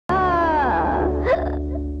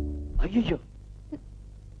ஐயோ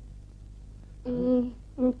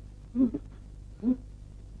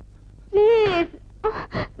please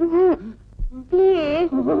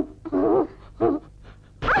please.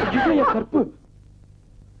 கற்பு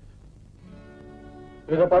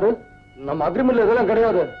இத பாரு, நம்ம அக்ரிமெண்ட்ல இதெல்லாம்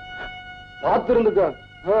கிடையாது. பார்த்து இருந்துக்க.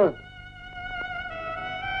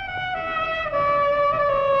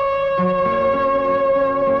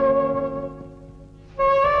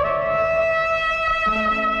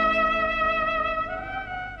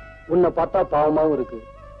 உன்னை பார்த்தா பாவமாவும் இருக்கு.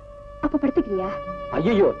 அப்ப படுத்துக்கிறியா?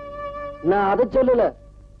 ஐயோ, நான் அதை சொல்லல.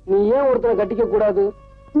 நீ ஏன் ஒருத்தரை கட்டிக்க கூடாது?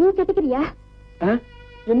 நீ கட்டிக்கிறியா?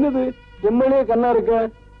 என்னது எம்எல்ஏ கண்ணா இருக்க?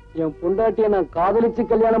 என் பொண்டாட்டிய நான் காதலிச்சு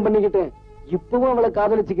கல்யாணம் பண்ணிக்கிட்டேன். இப்பவும் அவளை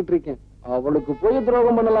காதலிச்சுக்கிட்டு இருக்கேன். அவளுக்கு போய்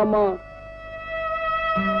துரோகம் பண்ணலாமா?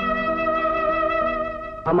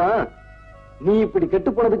 ஆமா, நீ இப்படி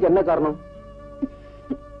கெட்டு போனதுக்கு என்ன காரணம்?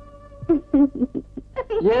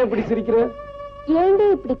 ஏன் இப்படி சிரிக்கிற? ஏண்டே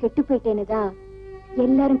இப்படி கெட்டு போயிட்டேன்னுதான்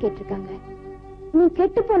எல்லாரும் கேட்டிருக்காங்க. நீ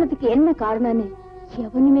கெட்டு போனதுக்கு என்ன காரணம்னு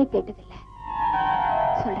எவனுமே கேட்டதில்ல.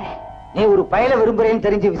 சொல்றேன். நீ ஒரு பயல விரும்புறேன்னு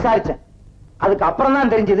தெரிஞ்சு விசாரிச்ச. அதுக்கு அப்புறம்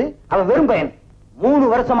தான் தெரிஞ்சது அவன் வெறும் பையன். 3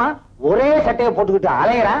 வருஷமா ஒரே சட்டையை போட்டுக்கிட்டு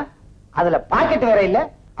அலையறான். அதுல பாக்கெட் வேற இல்ல.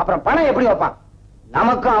 அப்புறம் பணம் எப்படி வைப்பான்?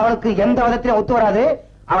 நமக்கும் அவனுக்கு எந்த விதத்திலும் ஒத்து வராது.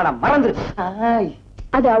 அவனை மறந்துருச்சு.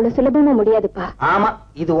 அது அவ்வளவு சுலபமா முடியாதுப்பா. ஆமா,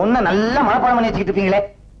 இது ஒண்ணு நல்ல மனப்பாடம் பண்ணி வச்சுக்கிட்டு இருப்பீங்களே.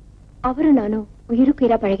 அவரும் நானும் உயிருக்கு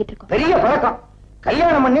உயிரா பழகிட்டு இருக்கோம். பெரிய பழக்கம்.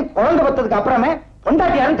 கல்யாணம் பண்ணி குழந்தை பத்ததுக்கு அப்புறமே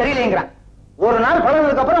பொண்டாட்டியாரும் தெரியலேங்கிறான். ஒரு நாள்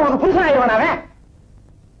பழகினதுக்கு அப்புறம் உனக்கு புருஷன் ஆயிடுவான். அவன்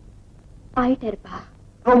ஆயிட்டாருப்பா.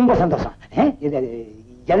 ரொம்ப சந்தோஷம்.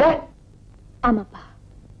 ஆமாப்பா,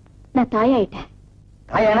 நான் தாயாயிட்டேன்.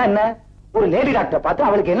 தாயானா என்ன? ஒரு லேடி டாக்டரை பார்த்து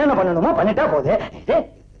அவளுக்கு என்னென்ன பண்ணணுமோ பண்ணிட்டா போகுது.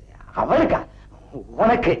 அவளுக்கா?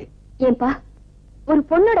 உனக்கு? ஏன்பா, ஒரு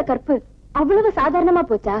பொண்ணோட கற்பு அவ்வளவு சாதாரணமா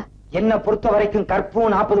போச்சா? என்ன பொறுத்த வரைக்கும்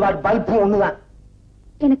கற்பும் 40 வாட் பல்பும் ஒண்ணுதான்.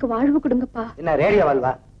 எனக்கு வாழ்வு கொடுங்கப்பா. என்ன ரேடியோ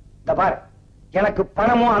வாழ்வா? இந்த பார், எனக்கு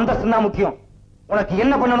பணமும் அந்தஸ்து தான் முக்கியம். உனக்கு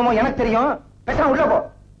என்ன பண்ணணுமோ எனக்கு தெரியும். பேசாம உள்ள போ.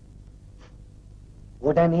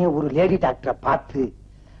 உடனே ஒரு லேடி டாக்டரை பார்த்து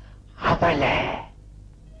அவளை.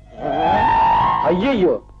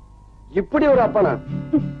 ஐயோ, இப்படி ஒரு அப்பனா?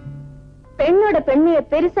 பெண்ணோட பெண்மைய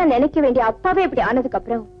பெருசா நினைக்க வேண்டிய அப்பாவே இப்படி ஆனதுக்கு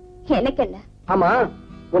அப்புறம் எனக்கு என்ன? ஆமா,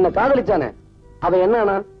 உன்னை காதலிச்சானே, அவ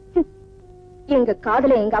என்ன? எங்க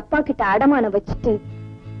காதல எங்க அப்பா கிட்ட அடமான வச்சுட்டு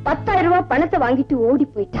 10,000 ரூபாய் பணத்தை வாங்கிட்டு ஓடி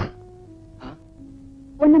போயிட்டா.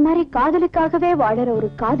 உன்ன மாதிரி காதலுக்காகவே வாழற ஒரு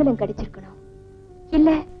காதலன் கிடைச்சிருக்கணும்.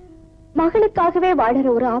 இல்ல மகளுக்காகவே வாழற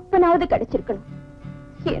ஒரு அப்பனாவது கிடைச்சிருக்கணும்.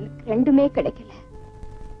 எனக்கு ரெண்டுமே கிடைக்கல.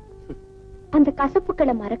 அந்த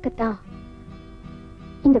கசப்புக்களை மறக்கத்தான்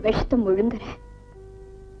இந்த விஷத்தை முழுங்குறேன்.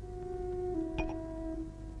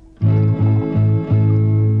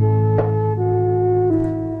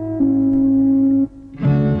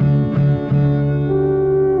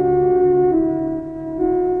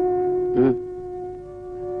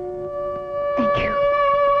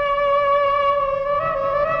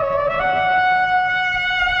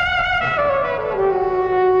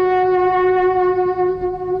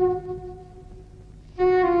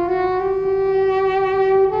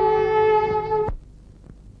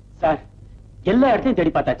 எல்லா இடத்தையும்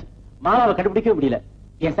தேடி பார்த்தாச்சு. மாலாவை கண்டுபிடிக்கவே முடியல.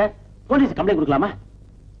 ஏன் சார், போலீஸ் கம்ப்ளைண்ட் கொடுக்கலாமா?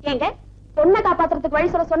 ஏங்க, பொண்ணை காப்பாத்துறதுக்கு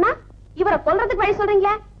வழி சொல்ல சொன்னா இவரை கொல்றதுக்கு வழி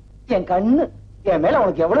சொல்றீங்க? என் கண்ணு, என் மேல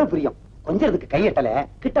உனக்கு எவ்வளவு பிரியம். கொஞ்சம் இதுக்கு கையட்டல.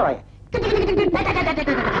 கிட்ட வாய.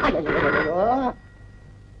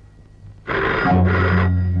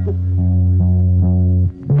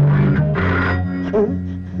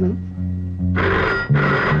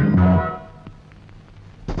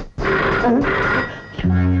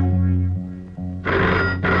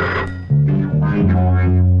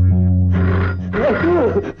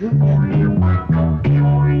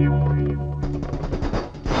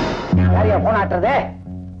 யாரையா போன் ஆட்டுறது?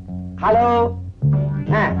 ஹலோ,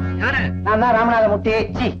 நான் தான் ராமநாதன்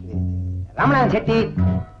முட்டி. ராமநாதன் செட்டி.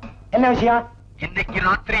 என்ன விஷயம்? இன்னைக்கு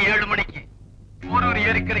ராத்திரி 7 மணிக்கு போரூர்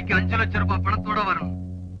ஏரிக்கரைக்கு 5 லட்சம் ரூபாய் பணத்தோட வரணும்.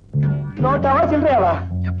 நோட்டாவா சில்லறையாவா?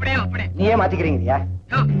 எப்படியோ அப்படி. நீயே மாத்திக்கிறீங்கயா?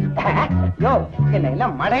 யோ, என்ன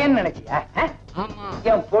எல்லாம் மடையன்னு நினைச்சியா?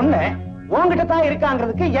 என் பொண்ணு உன்கிட்ட தான்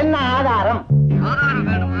இருக்காங்கிறதுக்கு என்ன ஆதாரம்? ஆதாரம்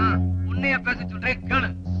வேணுமா? உன்னைய பேச சொல்றேன், கேளு.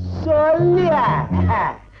 சொல்லியா?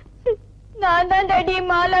 நான் தான் டாடி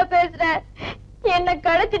மாலா பேசுறேன். என்ன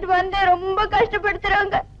கடத்திட்டு வந்து ரொம்ப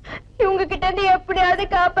கஷ்டப்படுத்துறாங்க. இவங்க கிட்ட இருந்து எப்படியாவது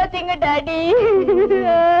காப்பாத்தீங்க டாடி.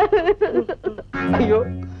 ஐயோ,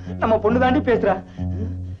 நம்ம பொண்ணு தாண்டி பேசுறா.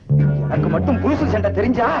 எனக்கு மட்டும் புதுசு சண்டை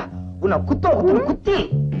தெரிஞ்சா உன்னை குத்துன்னு குத்தி.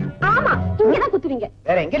 ஆமா, இங்கதான் குத்துவீங்க.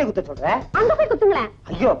 வேற எங்கே குத்த சொல்ற? அங்க போய் குத்துங்களேன்.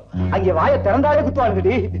 ஐயோ, அங்க வாயை திறந்தாலே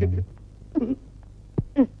குத்துவாங்கடி.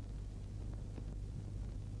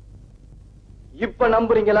 இப்ப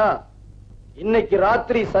நம்புறீங்களா? இன்னைக்கு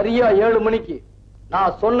ராத்திரி சரியா 7 மணிக்கு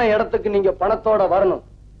நான் சொன்ன இடத்துக்கு நீங்க பணத்தோட வரணும்.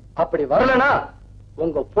 அப்படி வரலனா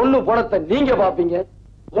உங்க பொண்ணு பணத்தை நீங்க பாப்பீங்க,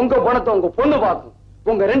 உங்க பணத்தை உங்க பொண்ணு பாக்கும்.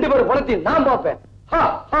 உங்க 2 பேரும் பணத்தையும் நான் பாப்பேன்.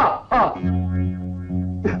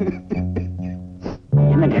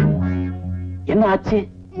 என்னங்க என்ன ஆச்சு?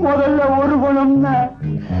 முதல்ல 1 பணம்னா,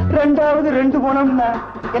 ரெண்டாவது 2 பணம்னா,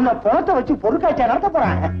 என்ன பணத்தை வச்சு பொருட்காட்சியா நடத்த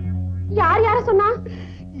போறாங்க. யார் யார சொன்னா?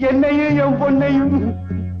 என்னையும் என் பொண்ணையும்.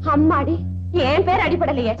 அம்மாடி, என் பேர்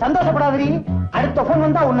அடிபடலையே. சந்தோஷப்படாதீ, அடுத்த போன்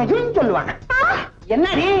வந்தா உன்னையும் சொல்லுவாங்க.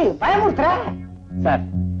 என்னடி பயமுறுத்துற? சார்,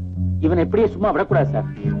 இவனை எப்படியே சும்மா விடக்கூடாது சார்.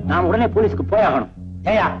 நான் உடனே போலீஸ்க்கு போய் ஆகணும்.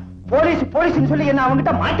 ஏயா, போலீஸ் போலீஸ்னு சொல்லி என்ன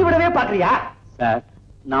அவங்கிட்ட மாட்டி விடவே பாக்குறியா? சார்,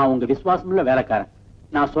 நான் உங்க விசுவாசமுள்ள வேலைக்காரன்.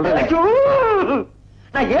 நான் சொல்றேன்.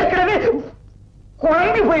 நான் ஏற்கனவே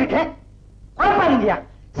குழம்பி போயிருக்கேன். குழப்பாதீங்கயா,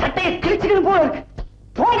 சட்டையை கிழிச்சுக்கணும் போல இருக்கு.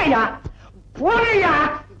 போங்கய்யா, போங்கய்யா.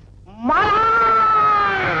 அம்மா,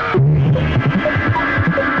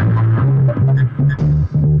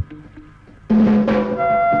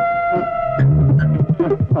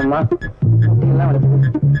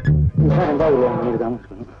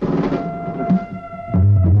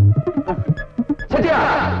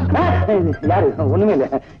 யாரு? ஒண்ணுமே இல்ல,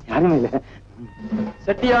 யாருமே இல்ல.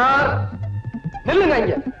 செட்டியார், நில்லுங்க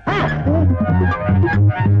இங்க.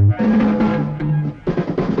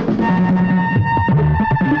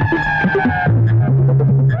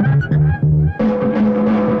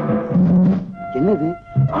 என்னது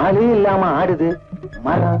ஆளே இல்லாம ஆடுது?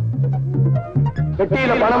 மரம்.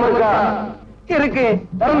 பெட்டியில பணம் இருக்கா? இருக்கு.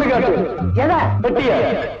 திறந்து காட்டு. எதை? பெட்டிய.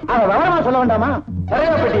 அவ விவரமா சொல்ல வேண்டாமா?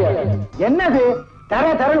 தரையா பெட்டிய? என்னது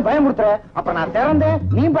தரன்னு பயமுறுத்துற? அப்ப நான் திறந்தேன்,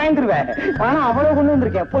 நீ பயந்துருவ. பணம் அவ்வளவு கொண்டு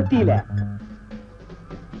வந்திருக்கேன் பொட்டியில.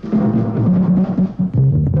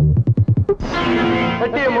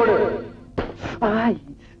 பெட்டிய மூடு.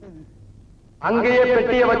 அங்கேயே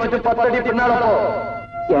பெட்டிய வச்சுட்டு 10 அடி பின்னால போ.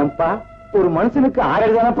 ஏன்பா, ஒரு மனுஷனுக்கு 6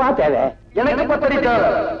 அடி தானப்பா தேவை. எனக்கு 10 அடி தேவை.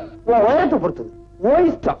 உன் உயரத்தை பொறுத்தது, ஓ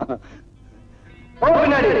இஷ்டம். போ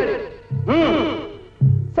பின்னாடி.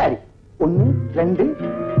 சரி, 1 2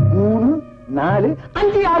 3 4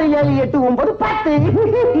 5 6 7 8 9 10.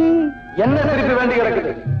 என்ன திருப்பி வேண்டி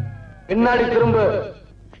கிடக்குது? பின்னாடி திரும்ப.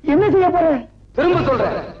 என்ன செய்ய போற? திரும்ப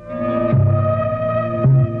சொல்றேன்.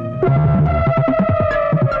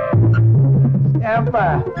 ஏன்பா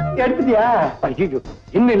எடுத்துட்டியா? ஐயோ,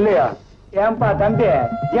 இன்னும் இல்லையா? ஏன்பா தம்பி,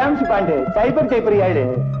 ஜேம்ஸ் பாண்டு சைபர் 7.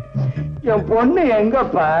 என் பொண்ணு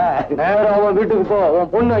எங்கப்பா? நேரம் அவன் வீட்டுக்கு போ.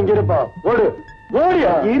 உன் பொண்ணு அங்க இருப்பா. ஓடு,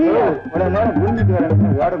 ஓடியா? இரியா, இவ்வளவு நேரம் புரிஞ்சுட்டு வர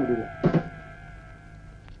ஓட முடியல.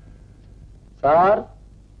 சார்,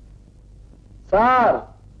 சார்,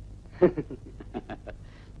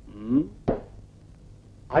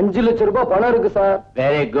 5 லட்சம் ரூபாய் பணம் இருக்கு சார்.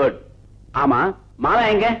 Very good. ஆமா, மாலா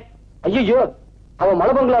எங்க? ஐயோ, அவன்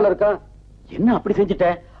மலை பங்களால இருக்கா. என்ன அப்படி செஞ்சுட்ட?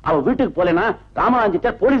 அவ வீட்டுக்கு போலனா ராமராஜிட்ட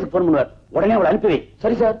போலீஸுக்கு போன் பண்ணுவார். உடனே அவளை அனுப்பி வை.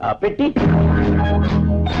 சரி சார். பெட்டி.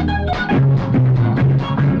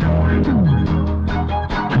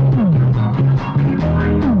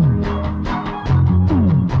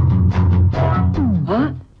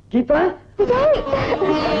 கீதா,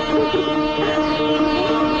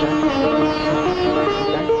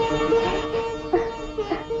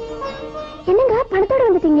 என்னங்க பணத்தோட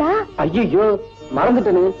வந்துட்டீங்களா? ஐயோ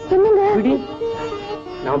மறந்துட்டேனே. என்னங்க? விடி,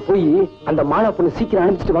 நான் போய் அந்த மாலா பொண்ணு சீக்கிரம்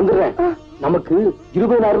அனுப்பிச்சிட்டு வந்துடுறேன். நமக்கு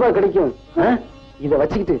 20,000 ரூபாய் கிடைக்கும். இத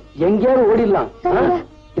வச்சுக்கிட்டு எங்கேயாவது ஓடிடலாம்.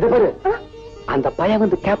 இத பாரு, அந்த பையன்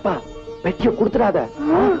வந்து கேப்பா, பெட்டிய கொடுத்துடாத.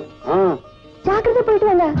 ஜாக்கிரதை போயிட்டு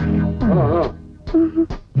வாங்க.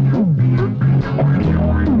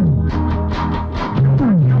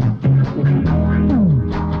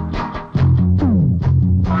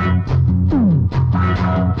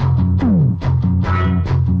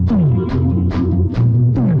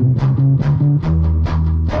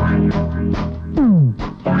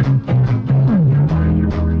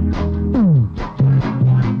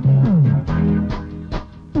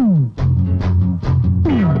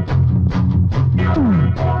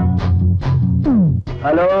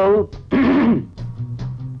 Hello,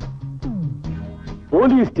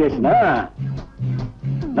 police ஸ்டேஷனா?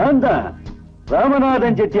 நான் தான்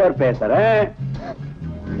ராமநாதன் செட்டியார் பேசுறேன்.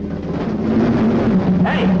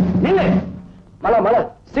 மலா மலா,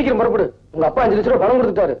 சீக்கிரம் புறப்படு. உங்க அப்பா 5 லட்சம் ரூபாய் பணம்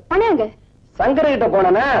கொடுத்துட்டாரு. பணங்க சங்கர கிட்ட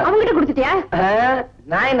போனா அவங்கிட்ட கொடுத்துட்டியா?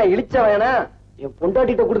 நான் என்ன இழிச்ச வேணா, என்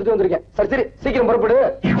பொண்டாட்டிட்ட கொடுத்துட்டு வந்திருக்கேன். சரி சரி, சீக்கிரம் புறப்படு.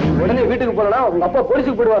 உடனே வீட்டுக்கு போனா உங்க அப்பா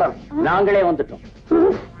போலீஸுக்கு போயிடுவாராம். நாங்களே வந்துட்டோம்.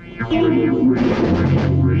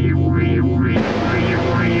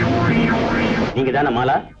 நீங்க தானே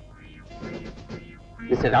மாலா?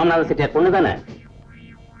 மிஸ்டர் ராமநாத செட்டியார் பொண்ணு தானே?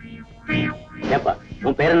 ஏப்பா,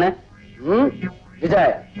 உன் பேர் என்ன?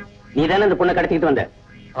 விஜய், நீ தானே இந்த பொண்ணை கடத்திக்கிட்டு வந்த?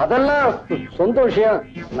 அதெல்லாம் சொந்த விஷயம்,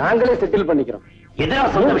 நாங்களே செட்டில் பண்ணிக்கிறோம். எதனா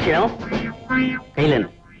சொந்த விஷயம்? கையில என்ன?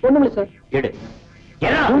 ஒண்ணுமில்ல சார். எடு.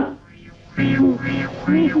 எடா.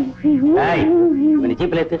 ஏய், இவனை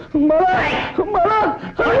ஜீப்ல ஏத்து.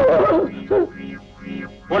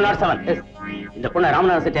 407. இந்த பொண்ணை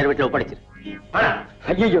ராமநாதன் செட்டியார் வீட்டுல ஒப்படைச்சிரு.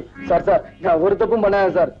 ஐயோ சார், நான் ஒரு தப்பும்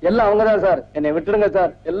பண்ணேன் சார். எல்லாம் அவங்கதான் சார். என்னை விட்டுடுங்க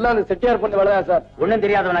சார். எல்லாம் அந்த செட்டியார் பண்ண வேலைதான் சார். ஒண்ணும்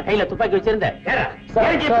தெரியாதவன கையில துப்பாக்கி வச்சிருந்தேன்.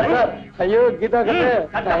 ஐயோ கீதா கண்ணு,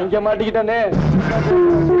 நான் இங்க மாட்டிக்கிட்டேனே.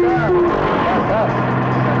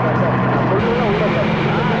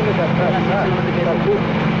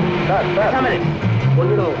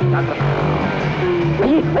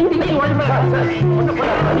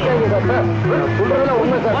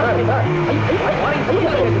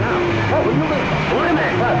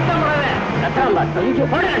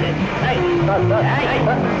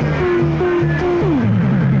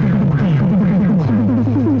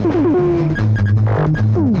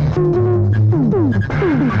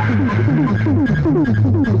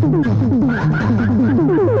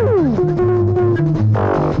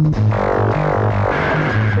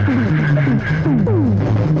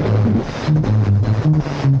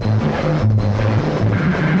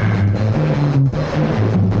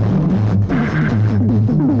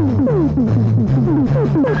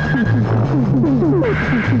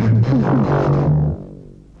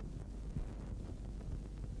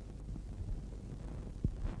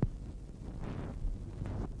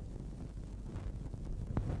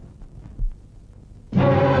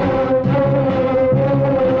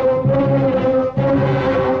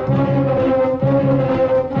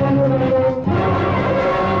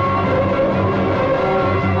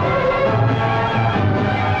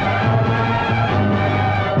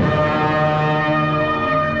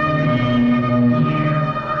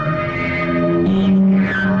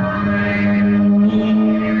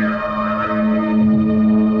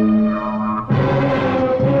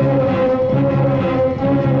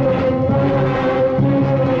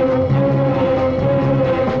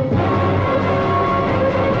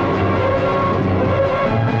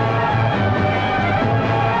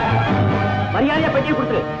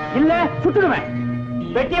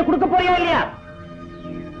 பெட்டியை கொடுக்க போறியா இல்லையா?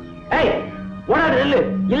 ஏய், ஓடாது நெல்லு.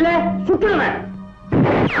 இல்ல சுட்டுடுவேன்.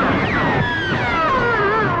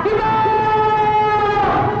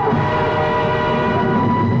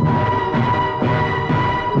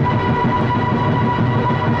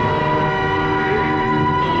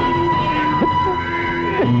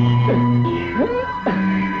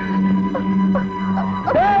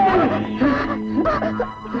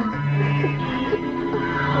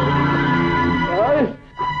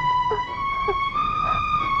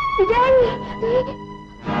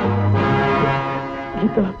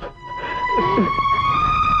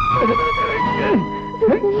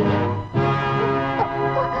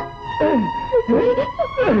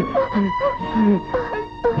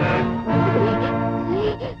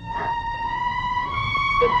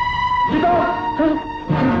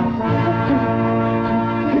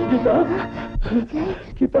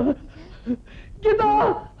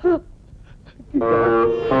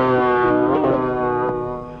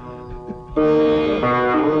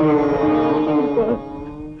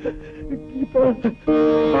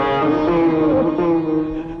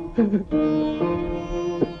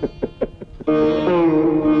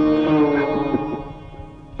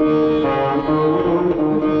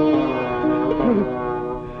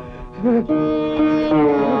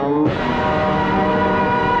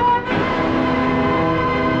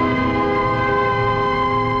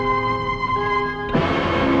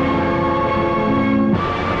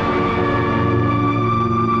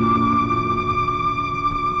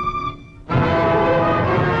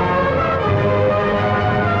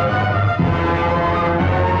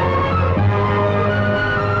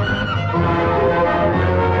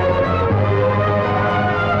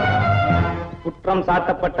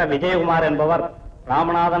 சாட்டப்பட்ட விஜயகுமார் என்பவர்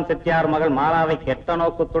ராமநாதன் செட்டியார் மகள் மாலாவை கெட்ட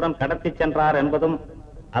நோக்கத்துடன் கடத்தி சென்றார் என்பதும்,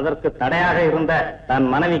 அதற்கு தடையாக இருந்த தன்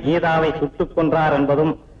மனைவி கீதாவை சுட்டுக் கொன்றார்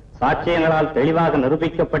என்பதும் சாட்சியங்களால் தெளிவாக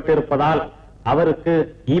நிரூபிக்கப்பட்டிருப்பதால் அவருக்கு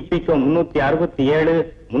இபிகோ 367,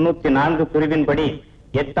 304 பிரிவின்படி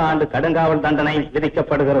 8 ஆண்டு கடுங்காவல் தண்டனை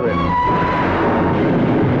விதிக்கப்படுகிறது.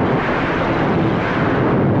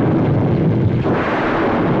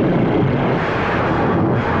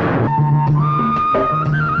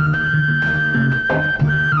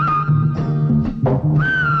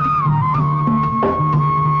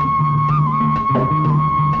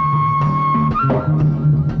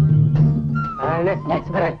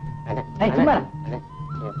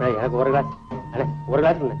 எனக்கு ஒரு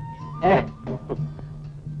கிளாஸ்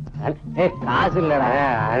காசு இல்லடா.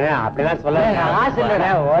 அப்படிதான் சொல்ல. காசு இல்லடா.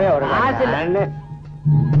 ஒரே ஒரு காசு இல்ல.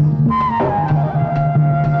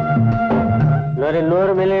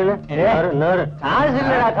 100 மில்லியன். 100 காசு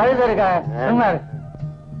இல்லடா. கழுத இருக்கா சும்மா.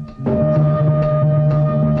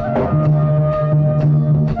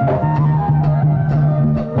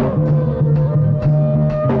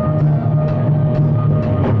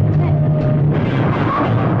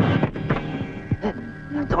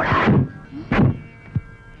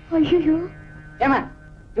 ஐயோ ஏமா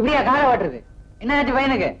இப்படியா காலை ஓட்டுறது? என்ன ஆச்சு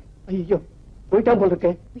பையனுக்கு? ஐயோ போயிட்டான் போல்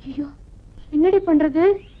இருக்கே. ஐயோ என்னடி பண்றது?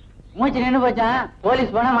 மூச்சு நின்னு போச்சான்.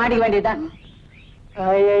 போலீஸ் போனா மாட்டிக்க வேண்டியதுதான்.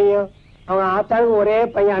 ஐயோ அவன் ஆத்தாளுக்கு ஒரே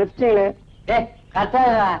பையன் அனுப்பிச்சீங்களே. கரெக்டா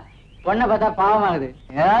பொண்ணை பார்த்தா பாவமாகுது.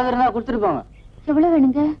 ஏதாவது இருந்தா கொடுத்துட்டு போங்க. எவ்வளவு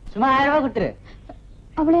வேணுங்க? சும்மா 1000 ரூபாய் கொடுத்துரு.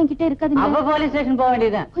 அவ்வளவு என்கிட்ட இருக்காதுங்க. அப்ப போலீஸ் ஸ்டேஷன் போக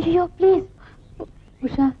வேண்டியதுதான். ஐயோ ப்ளீஸ்.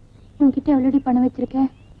 உஷா உன்கிட்ட எவ்வளவு பணம் வச்சிருக்க?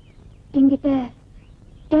 என்கிட்ட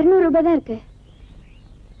 200 ரூபாய் தான் இருக்கு.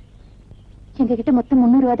 எங்க கிட்ட மொத்தம்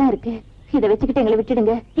 300 ரூபாய் தான் இருக்கு. இதை வச்சுக்கிட்டு எங்களை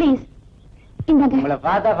விட்டுடுங்க ப்ளீஸ். இந்தாங்க. உங்களை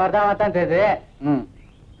பார்த்தா பரதாமா தான் தெரியுது.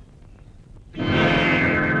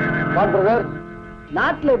 பிரதர்,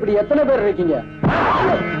 நாட்டுல இப்படி எத்தனை பேர் இருக்கீங்க?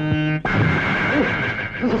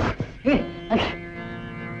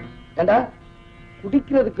 ஏண்டா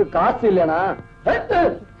குடிக்கிறதுக்கு காசு இல்லனா?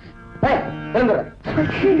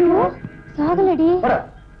 சாகலடி.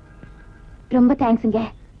 ரொம்ப தேங்க்ஸ்ங்க.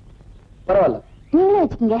 பரவாயில்ல, நீங்களே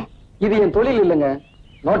வச்சுக்கோங்க. இது என் தொழில் இல்லைங்க.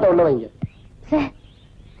 நோட்டை உள்ள வைங்க. சார்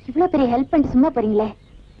இவ்வளவு பெரிய ஹெல்ப் பண்ணிட்டு சும்மா போறீங்களே.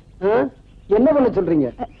 என்ன பண்ண சொல்றீங்க?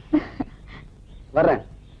 வர்றேன்.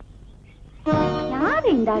 யாரு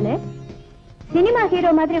இந்த ஆளு? சினிமா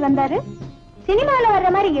ஹீரோ மாதிரி வந்தாரு. சினிமால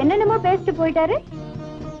வர்ற மாதிரி என்னென்னமோ பேசிட்டு போயிட்டாரு.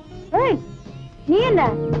 ஏய் நீ என்ன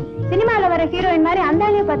சினிமால வர ஹீரோயின் மாதிரி அந்த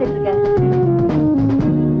ஆளையே பார்த்துட்டு இருக்க?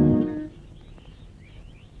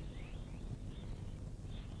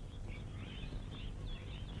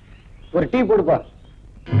 ஒரு டீ போடுப்பா.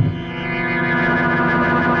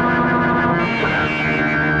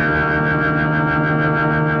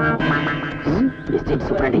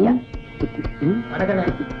 சுப்ரடியா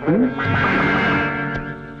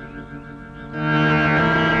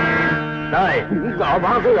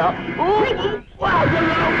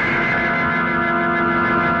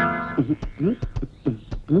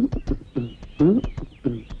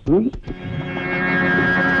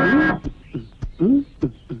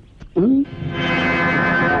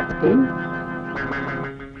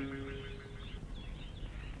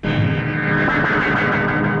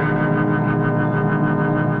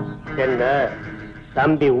என்ன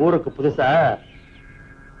தம்பி ஊருக்கு புதுசா?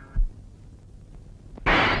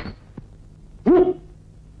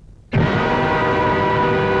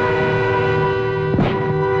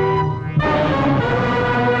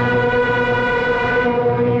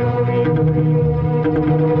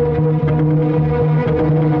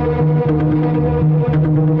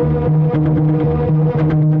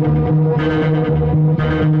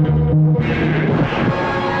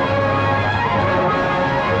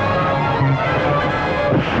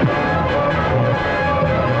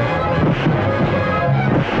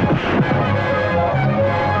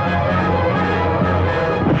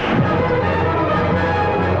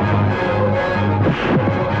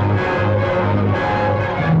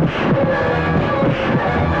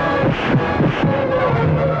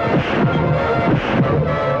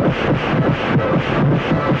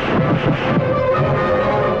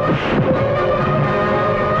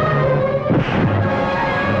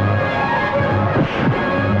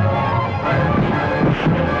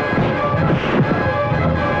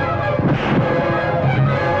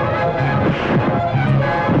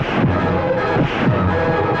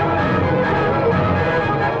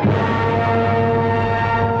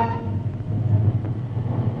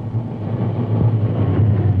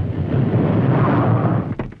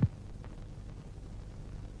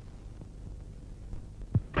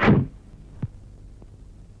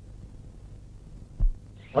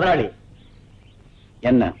 முதலாளி,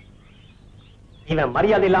 என்ன இவன்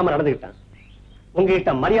மரியாதை இல்லாம நடந்துகிட்டான்.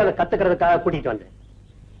 உங்ககிட்ட மரியாதை கத்துக்கிறதுக்காக கூட்டிட்டு வந்தேன்.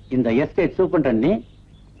 இந்த எஸ்டேட் சூப்பரண்ட் நீ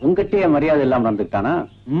உங்ககிட்டயே மரியாதை இல்லாம நடந்துட்டானா?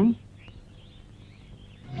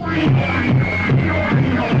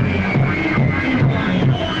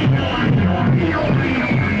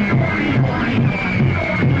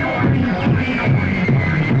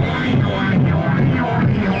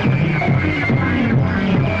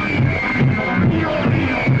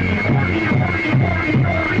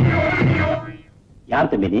 யார்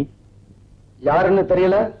தம்பி நீ? யாருன்னு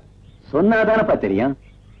தெரியல. சொன்னாதானப்பா தெரியும்.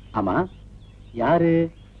 ஆமா யாரு?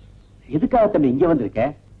 எதுக்காக தம்பி இங்க வந்திருக்க?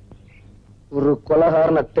 ஒரு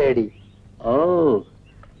கொலகாரனை தேடி. ஓ,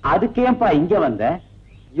 அதுக்கேப்பா இங்க வந்த?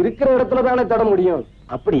 இருக்கிற இடத்துல தானே தட முடியும்.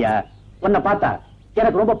 அப்படியா? உன்னை பார்த்தா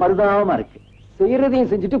எனக்கு ரொம்ப பரிதாபமா இருக்கு.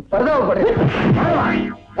 செய்யறதையும் செஞ்சுட்டு பரிதாபப்படு.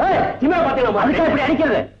 இப்படி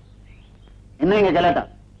அடிக்கிறது என்னங்க கலாட்டா?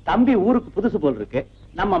 தம்பி ஊருக்கு புதுசு போல் இருக்கு.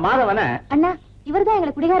 நம்ம மாதவன அண்ணா இவர்தான்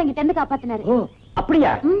எங்களை குடிகாரங்க இருந்து காப்பாத்தினாரு.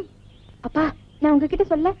 அப்படியா? அப்பா நான் உங்ககிட்ட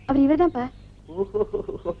சொல்ல அவர் இவர்தான்ப்பா.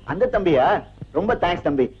 அந்த தம்பியா? ரொம்ப தேங்க்ஸ்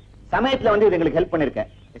தம்பி. சமயத்துல வந்து எங்களுக்கு ஹெல்ப் பண்ணிருக்கேன்.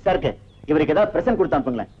 சாருக்கு இவருக்கு ஏதாவது பிரசன்ட் கொடுத்து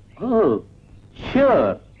அனுப்புங்களேன். ஷூர்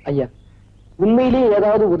ஐயா. உண்மையிலேயே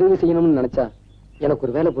ஏதாவது உதவி செய்யணும்னு நினைச்சா எனக்கு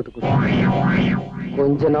ஒரு வேலை போட்டு கொடு.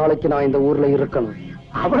 கொஞ்ச நாளைக்கு நான் இந்த ஊர்ல இருக்கணும்.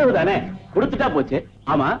 அவ்வளவுதானே, கொடுத்துட்டா போச்சு.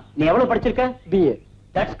 ஆமா, நீ எவ்வளவு படிச்சிருக்க? BA.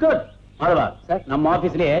 That's good. Madhava sir, நம்ம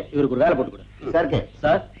ஆபீஸ்லயே இவருக்கு ஒரு வேலை போட்டு கொடு. சாருக்கு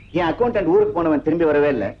சார், என் அக்கௌண்டன்ட் ஊருக்கு போனவன் திரும்பி வரவே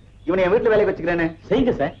இல்ல. இவனை என் வீட்டுல வேலைக்கு வச்சுக்கிறேன்னு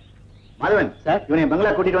செய்யுங்க சார். மாதவன் சார், இவனை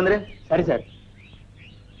பங்களா கூட்டிட்டு வந்துரு. சரி சார்.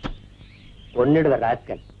 ஒன்னிடுவ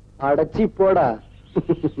ராஸ்கல். அடைச்சி போடா.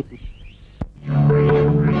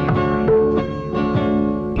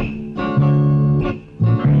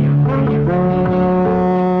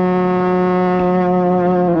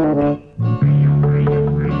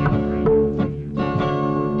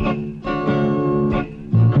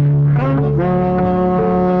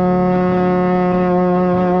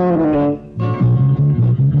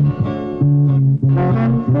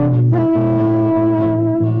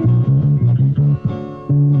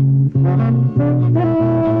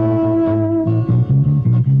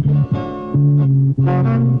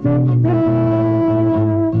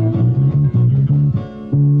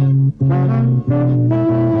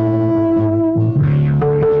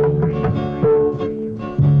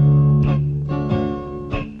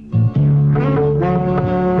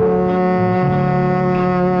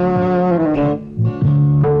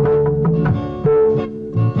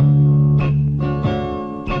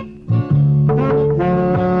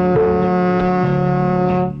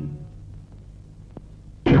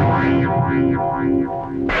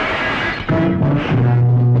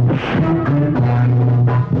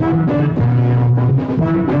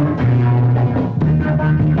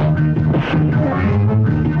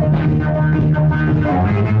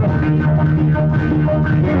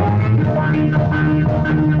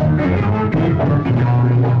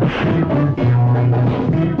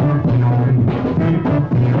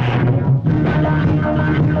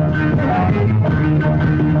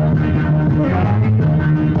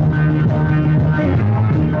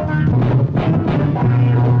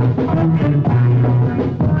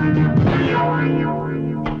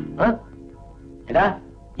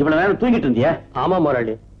 இவ்வளவு நேரம் தூங்கிட்டு இருந்தியா? ஆமா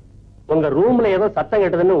முதலாளி, உங்க ரூம்ல ஏதோ சத்தம்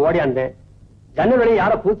கேட்டதுன்னு ஓடியாந்தேன். ஜன்னல் வழியா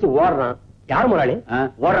யார பூச்சி ஓடுறான். யார் முதலாளி?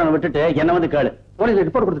 ஓடுறான விட்டுட்டு என்ன வந்து கேளு. Police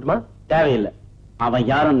report கொடுத்துட்டுமா? தேவையில்லை, அவன்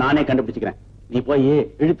யாரும் நானே கண்டுபிடிச்சுக்கிறேன். நீ போய்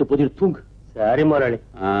இழுத்து பொதிட்டு தூங்கு. சரி முதலாளி.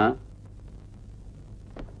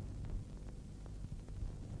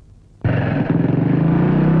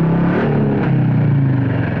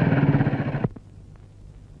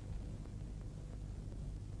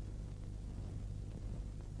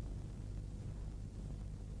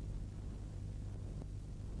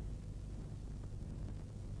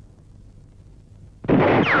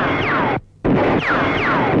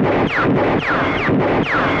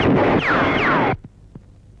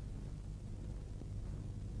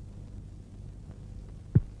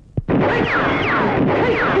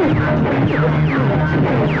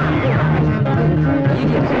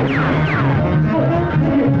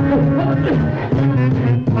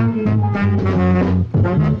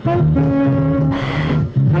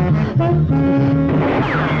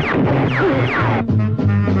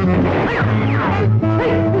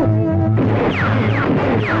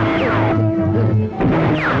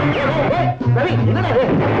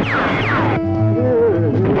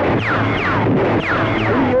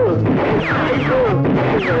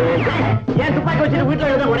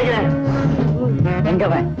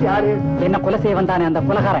 என்ன கொலை செய்ய வந்தானே அந்த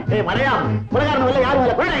குலகாரன்.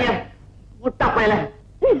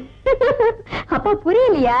 அப்பா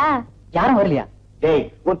புரியலையா? யாரும் வரலையா? டேய்,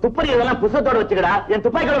 உன் துப்பறி இதெல்லாம் புத்தகத்தோட வச்சுக்கடா. என்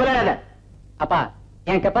துப்பாக்கியோட விளையாடாத. அப்பா,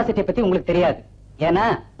 என் கெப்பாசிட்டி பத்தி உங்களுக்கு தெரியாது. ஏன்னா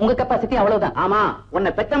உங்க கெப்பாசிட்டி அவ்வளவுதான். ஆமா,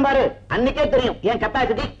 உன்னை பெத்தம்பாரு அன்னைக்கே தெரியும் என்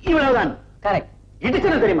கெப்பாசிட்டி இவ்வளவுதான். கரெக்ட்.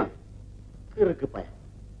 இடிச்சது தெரியுமா? இருக்கு பையன்.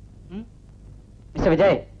 மிஸ்டர்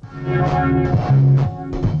விஜய்,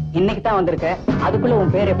 இன்னைக்கு தான் வந்திருக்க. அதுக்குள்ள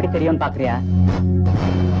உன் பேர் எப்படி தெரியும்னு பாக்குறியா?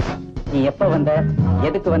 நீ எப்ப வந்த,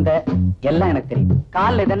 எதுக்கு வந்த, எல்லாம் எனக்கு தெரியும்.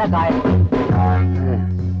 கால்ல என்ன காயம்?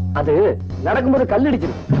 அது நடக்கும்போது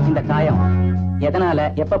கல்லடிச்சிருக்கு. இந்த காயம் எதனால,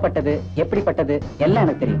 எப்பப்பட்டது, எப்படிப்பட்டது, எல்லாம்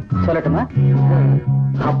எனக்கு தெரியும். சொல்லட்டுமா?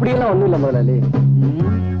 அப்படியெல்லாம் ஒண்ணும் இல்ல முதலாளி.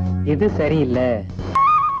 இது சரியில்லை.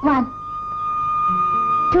 1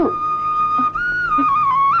 2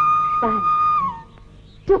 1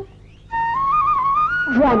 2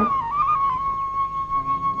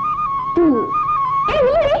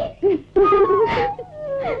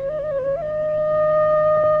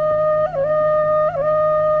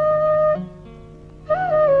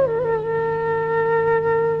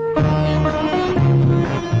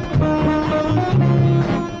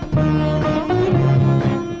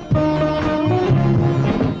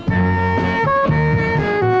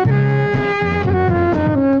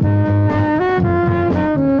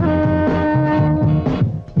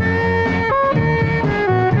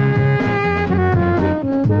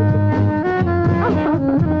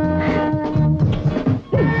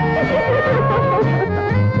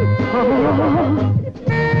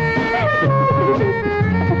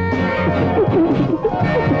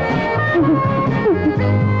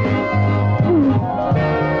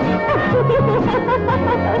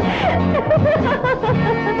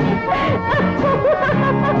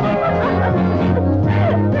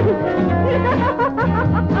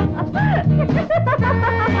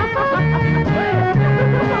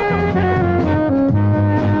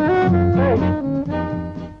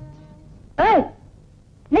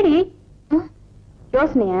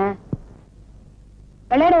 யோசனையா?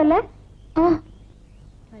 விளையாடல?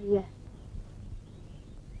 ஐயா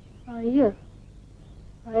ஐயோ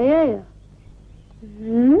ஐயோ.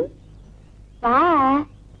 வா.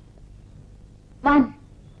 1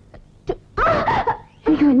 2.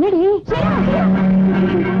 ஐயோ என்னடி?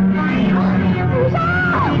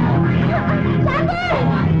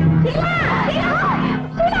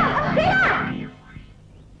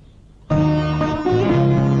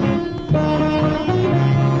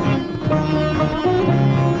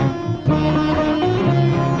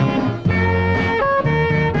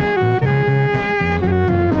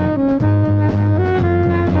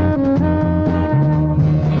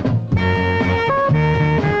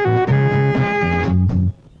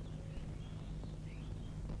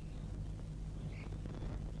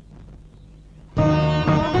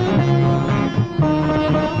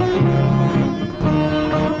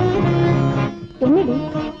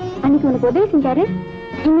 உதவி செஞ்சாரு,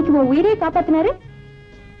 இன்னைக்கு உன் உயிரை காப்பாத்தினாரு.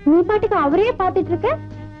 நீ பாட்டுக்கு அவரே பாத்துட்டு இருக்க.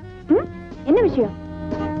 என்ன விஷயம்?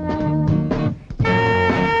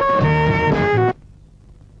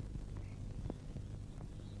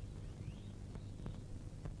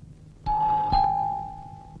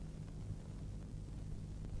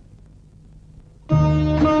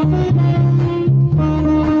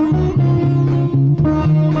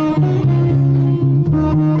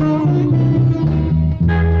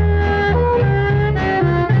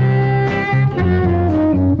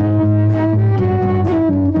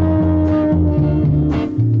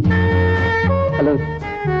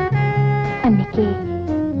 அன்னைக்கு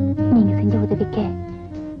நீங்க செஞ்ச உதவிக்கு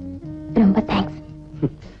ரொம்ப தேங்க்ஸ்.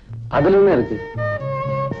 அதுல என்ன இருக்கு?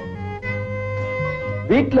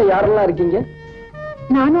 வீட்டுல யாரெல்லாம் இருக்கீங்க?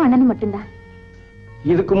 நானும் அண்ணனும் மட்டும்தான்.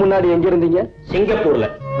 இதுக்கு முன்னாடி எங்க இருந்தீங்க? சிங்கப்பூர்ல.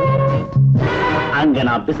 அங்க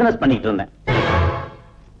நான் பிசினஸ் பண்ணிட்டு இருந்தேன்.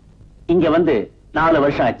 இங்க வந்து 4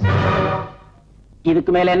 வருஷம் ஆச்சு.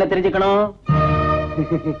 இதுக்கு மேல என்ன தெரிஞ்சுக்கணும்?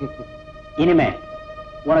 இனிமே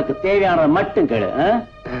உனக்கு தேவையானதை மட்டும் கேளு.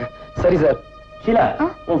 சரி சார். ஷீலா,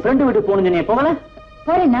 உன் ஃப்ரெண்டு வீட்டுக்கு போகணும். நீ போகல?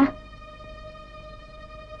 போறேன்னா?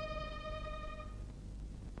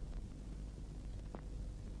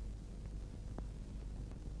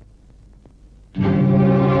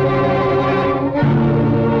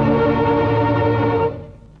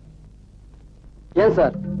 ஏன்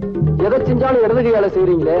சார் எதை செஞ்சாலும் இடது கையால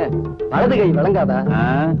செய்றீங்களே, வலது கை வழங்காதா?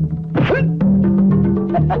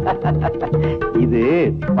 இது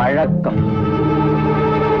பழக்கம்.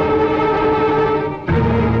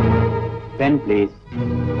 Pen please.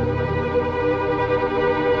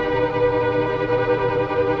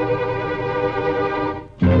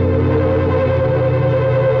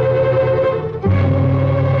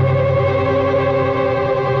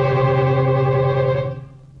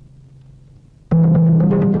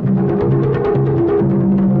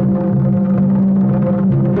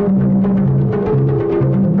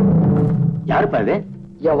 யாருப்பா இது?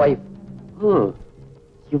 என் வைஃப்.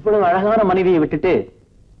 இவ்வளவு அழகான மனைவியை விட்டுட்டு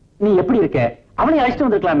நீ எப்படி இருக்க? அவனை அழைச்சிட்டு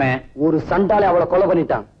வந்திருக்கலாமே. ஒரு சண்டாளை அவளை கொலை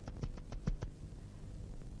பண்ணிட்டான்.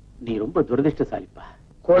 நீ ரொம்ப துரதிருஷ்டசாலிப்பா.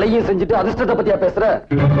 கொலையும் செஞ்சுட்டு அதிர்ஷ்டத்தை பத்தியா பேசுற?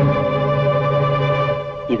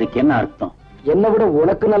 இதுக்கு என்ன அர்த்தம்? என்னை விட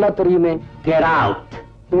உனக்கு நல்லா தெரியுமே. Get out.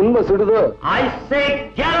 உண்மை சுடுதோ? I say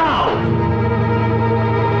get out.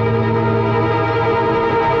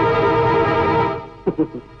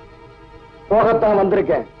 போகத்தான்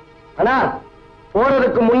வந்திருக்கேன். ஆனா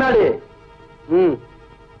போறதுக்கு முன்னாடி